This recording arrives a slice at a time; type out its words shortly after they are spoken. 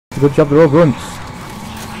Good job, they're all grunts.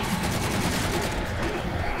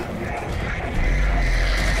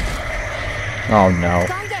 Oh no.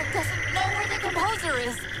 Skydeck doesn't know where the composer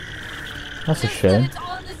is. That's a Just that shame. it's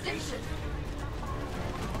on the station.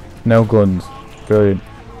 No guns. Brilliant.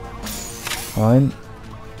 Fine.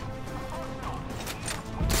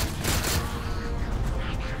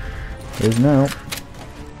 There's no.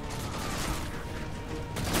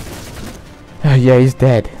 Yeah, he's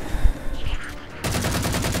dead.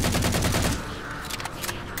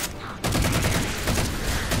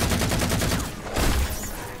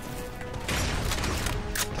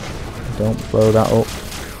 Don't blow that up.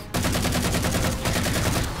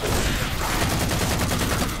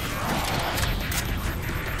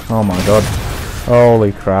 Oh my god.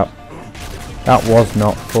 Holy crap. That was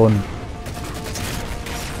not fun.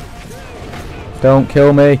 Don't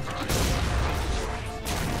kill me.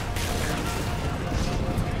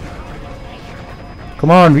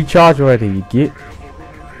 Come on, recharge already, you git.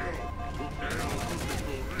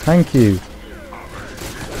 Thank you.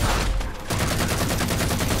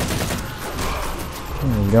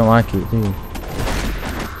 Oh, you don't like it, do you?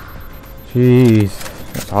 Jeez.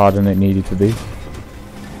 That's harder than it needed to be.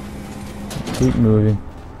 Keep moving.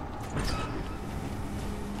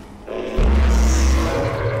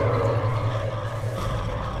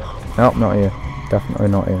 Nope, not here. Definitely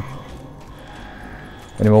not here.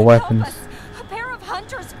 Any more weapons? A pair of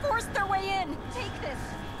hunters forced their way in. Take this.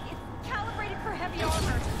 It's calibrated for heavy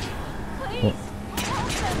armor. Please. Help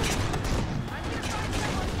them. I'm gonna find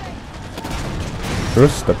someone safe.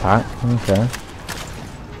 Trust the pack. Okay.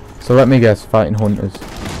 So let me guess, fighting hunters.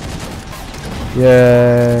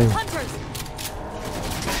 Yay. Hunters.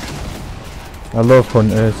 I love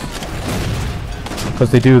hunters. Because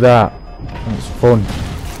they do that. And it's fun.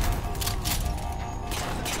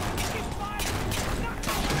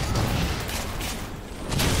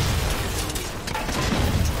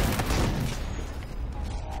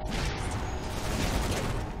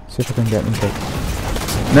 See if I can get them to...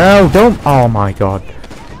 No, don't! Oh my god.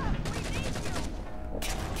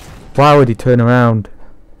 Why would he turn around?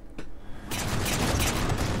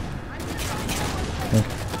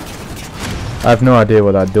 I have no idea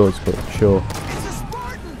what that does, but sure. It's a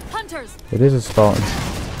Spartan. Hunters. It is a Spartan.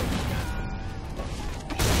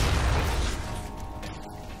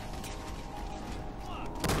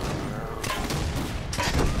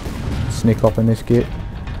 Sneak up in this gate.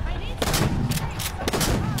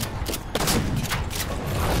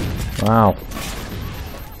 Wow.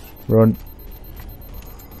 Run.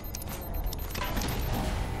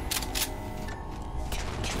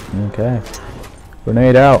 Okay.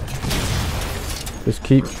 Grenade out. Just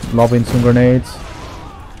keep lobbing some grenades.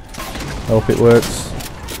 Hope it works.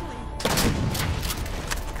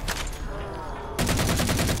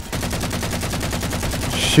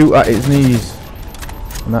 Shoot at its knees.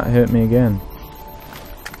 And that hurt me again.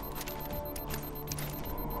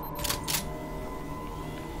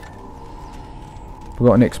 We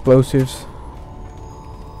got any explosives?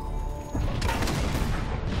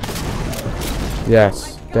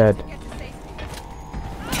 Yes, dead.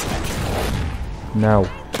 No.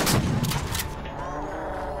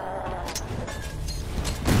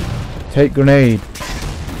 Take grenade.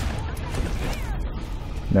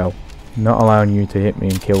 No. Not allowing you to hit me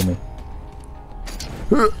and kill me.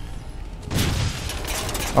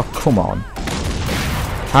 Oh, come on.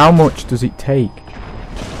 How much does it take?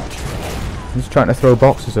 He's trying to throw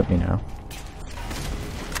boxes at me now.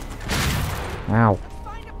 Ow.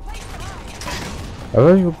 I've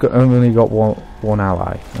only got one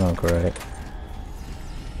ally. Oh, great.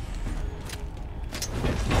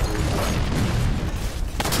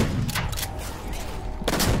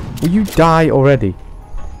 Will you die already?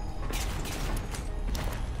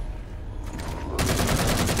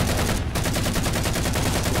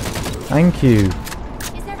 Thank you.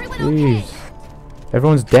 Is everyone Jeez. okay?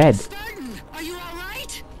 Everyone's dead. Spartan, are you all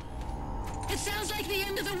right? It sounds like the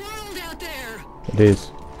end of the world out there. It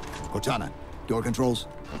is. Cortana, door controls.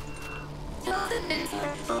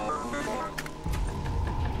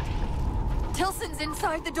 Tilson's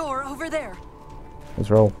inside the door over there.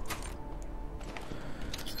 Let's roll.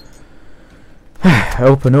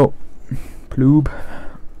 Open up. Ploob.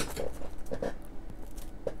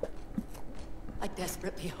 I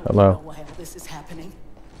desperately hope Hello. you know why all this is happening.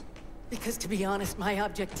 Because to be honest, my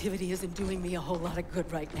objectivity isn't doing me a whole lot of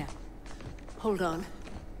good right now. Hold on.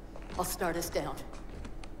 I'll start us down.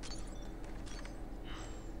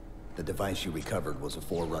 The device you recovered was a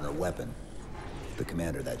Forerunner weapon. The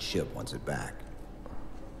commander of that ship wants it back.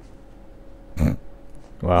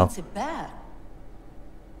 Wow. What's it bad?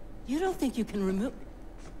 You don't think you can remove...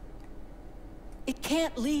 It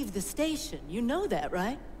can't leave the station. You know that,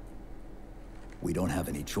 right? We don't have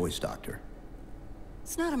any choice, Doctor.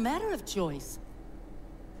 It's not a matter of choice.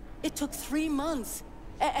 It took 3 months.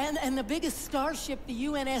 And the biggest starship the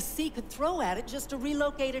UNSC could throw at it just to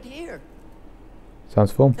relocate it here.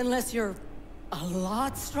 Sounds fun. Unless you're a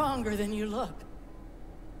lot stronger than you look.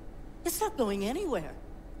 It's not going anywhere.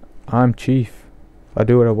 I'm chief. I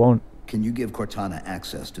do what I want. Can you give Cortana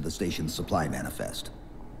access to the station's supply manifest?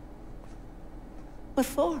 What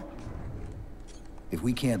for? If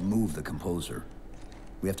we can't move the composer,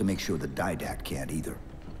 we have to make sure the Didact can't either.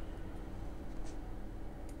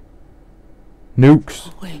 Nukes.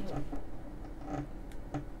 Oh, wait.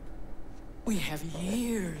 We have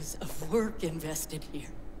years of work invested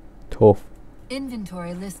here. Tough.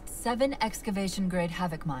 Inventory lists 7 excavation-grade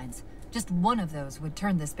Havoc mines. Just one of those would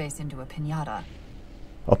turn this base into a piñata.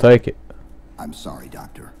 I'll take it. I'm sorry,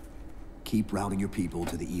 Doctor. Keep routing your people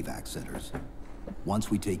to the evac centers. Once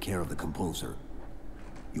we take care of the composer,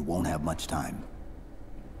 you won't have much time.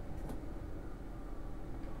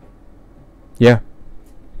 Yeah.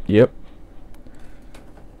 Yep.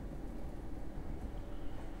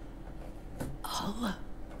 I'll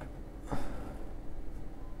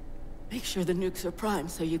make sure the nukes are primed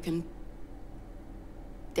so you can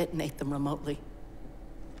detonate them remotely.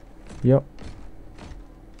 Yep.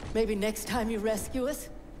 Maybe next time you rescue us,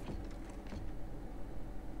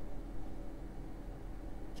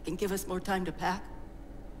 you can give us more time to pack.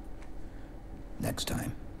 Next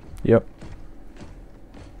time. Yep.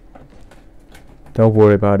 Don't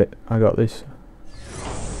worry about it. I got this.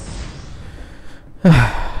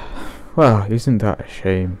 Well, isn't that a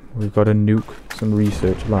shame? We've got to nuke some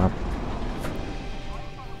research lab.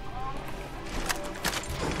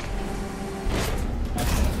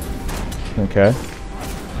 Okay.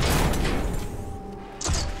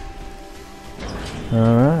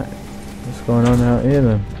 Alright. What's going on out here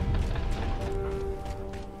then?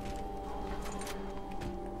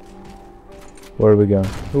 Where are we going?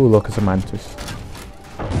 Oh, look, it's a mantis.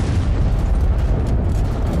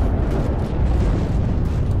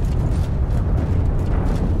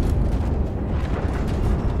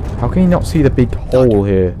 How can you not see the big hole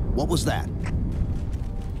here? What was that?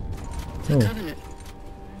 The Oh. Covenant.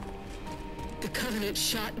 The Covenant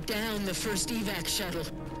shot down the first evac shuttle.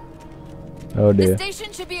 Oh The dear.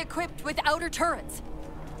 station should be equipped with outer turrets.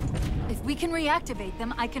 If we can reactivate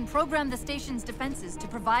them, I can program the station's defenses to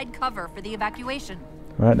provide cover for the evacuation.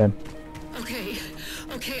 Right then. Okay,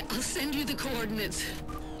 I'll send you the coordinates.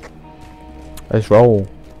 Let's roll.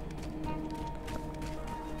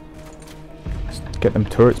 Let's get them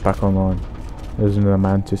turrets back online. There's another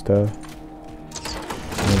mantis there.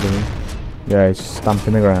 Yeah, he's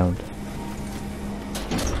stamping the ground.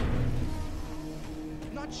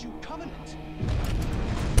 Not you, Covenant.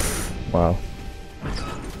 Wow. Good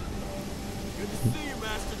to see you,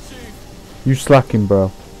 Master Chief. You slacking,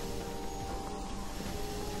 bro.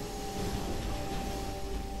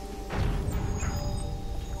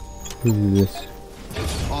 Who is this?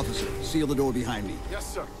 Officer, seal the door behind me. Yes,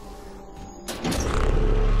 sir. You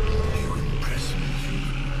impress me,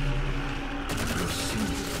 human. Your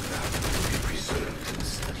singular value will be preserved and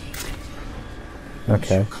studied.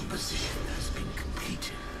 Okay. Your composition has been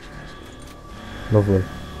completed. Lovely.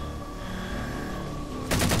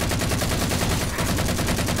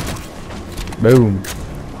 Boom.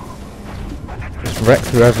 Just wreck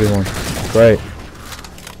through everyone. Great.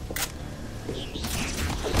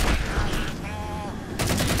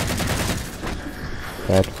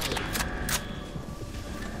 Dead.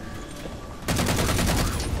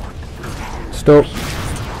 Stuck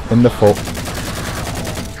in the foot.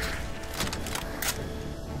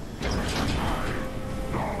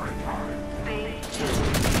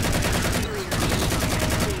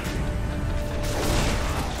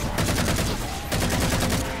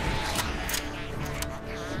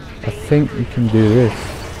 I think you can do this.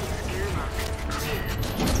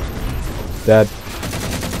 Dead.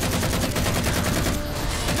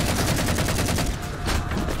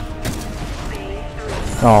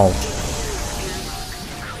 Oh.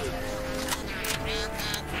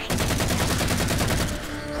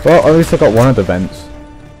 Well, at least I got one of the vents.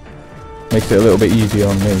 Makes it a little bit easier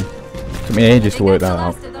on me. Took me ages to work that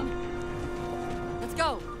out. Let's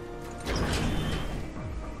go.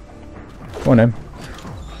 Come on then.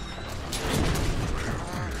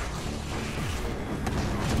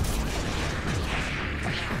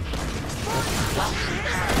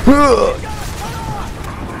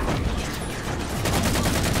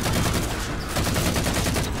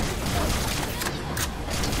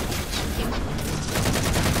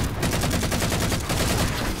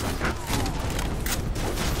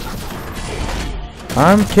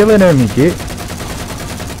 I'm killing him, you git.